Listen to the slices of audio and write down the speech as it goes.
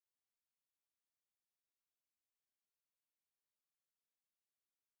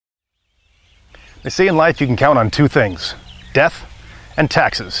They say in life you can count on two things, death and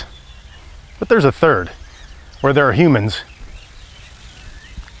taxes. But there's a third. Where there are humans,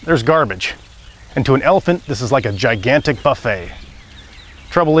 there's garbage. And to an elephant, this is like a gigantic buffet.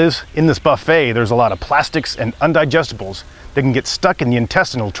 Trouble is, in this buffet, there's a lot of plastics and undigestibles that can get stuck in the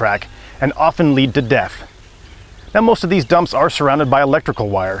intestinal tract and often lead to death. Now, most of these dumps are surrounded by electrical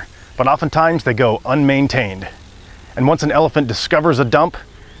wire, but oftentimes they go unmaintained. And once an elephant discovers a dump,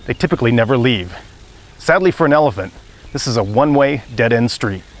 they typically never leave. Sadly for an elephant, this is a one-way, dead-end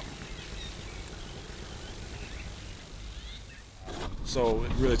street. So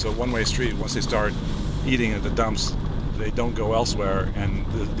really it's a one-way street. Once they start eating at the dumps, they don't go elsewhere, and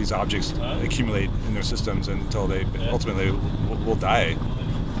these objects accumulate in their systems until they ultimately will die.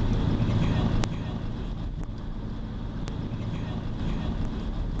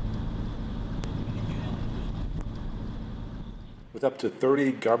 With up to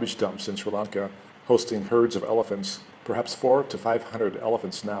 30 garbage dumps in Sri Lanka hosting herds of elephants, perhaps 400 to 500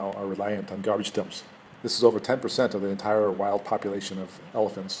 elephants now are reliant on garbage dumps. This is over 10% of the entire wild population of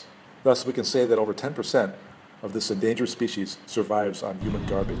elephants. Thus, we can say that over 10% of this endangered species survives on human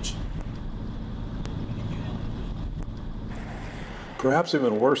garbage. Perhaps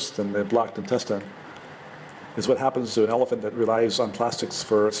even worse than the blocked intestine is what happens to an elephant that relies on plastics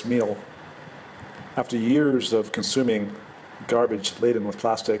for its meal. After years of consuming garbage laden with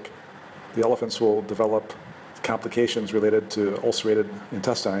plastic, the elephants will develop complications related to ulcerated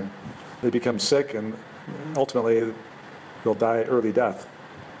intestine. They become sick and ultimately they'll die early death.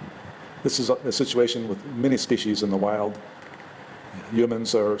 This is a situation with many species in the wild.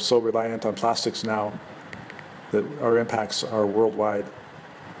 Humans are so reliant on plastics now that our impacts are worldwide.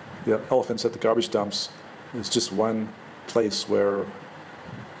 The elephants at the garbage dumps is just one place where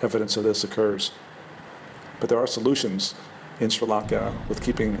evidence of this occurs. But there are solutions in Sri Lanka with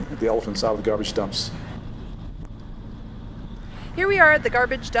keeping the elephants out of the garbage dumps. Here we are at the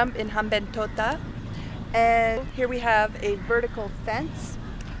garbage dump in Hambantota, and here we have a vertical fence.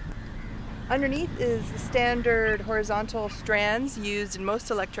 Underneath is the standard horizontal strands used in most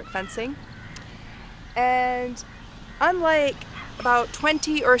electric fencing. And unlike about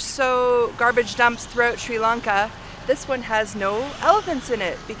 20 or so garbage dumps throughout Sri Lanka, this one has no elephants in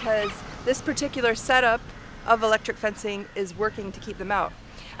it because this particular setup of electric fencing is working to keep them out.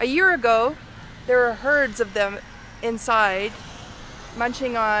 A year ago, there were herds of them inside,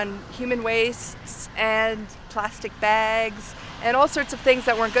 munching on human wastes and plastic bags and all sorts of things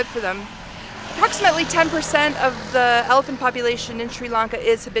that weren't good for them. Approximately 10% of the elephant population in Sri Lanka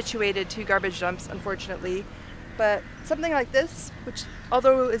is habituated to garbage dumps, unfortunately. But something like this, which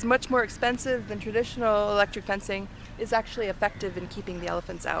although is much more expensive than traditional electric fencing, is actually effective in keeping the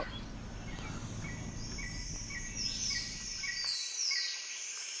elephants out.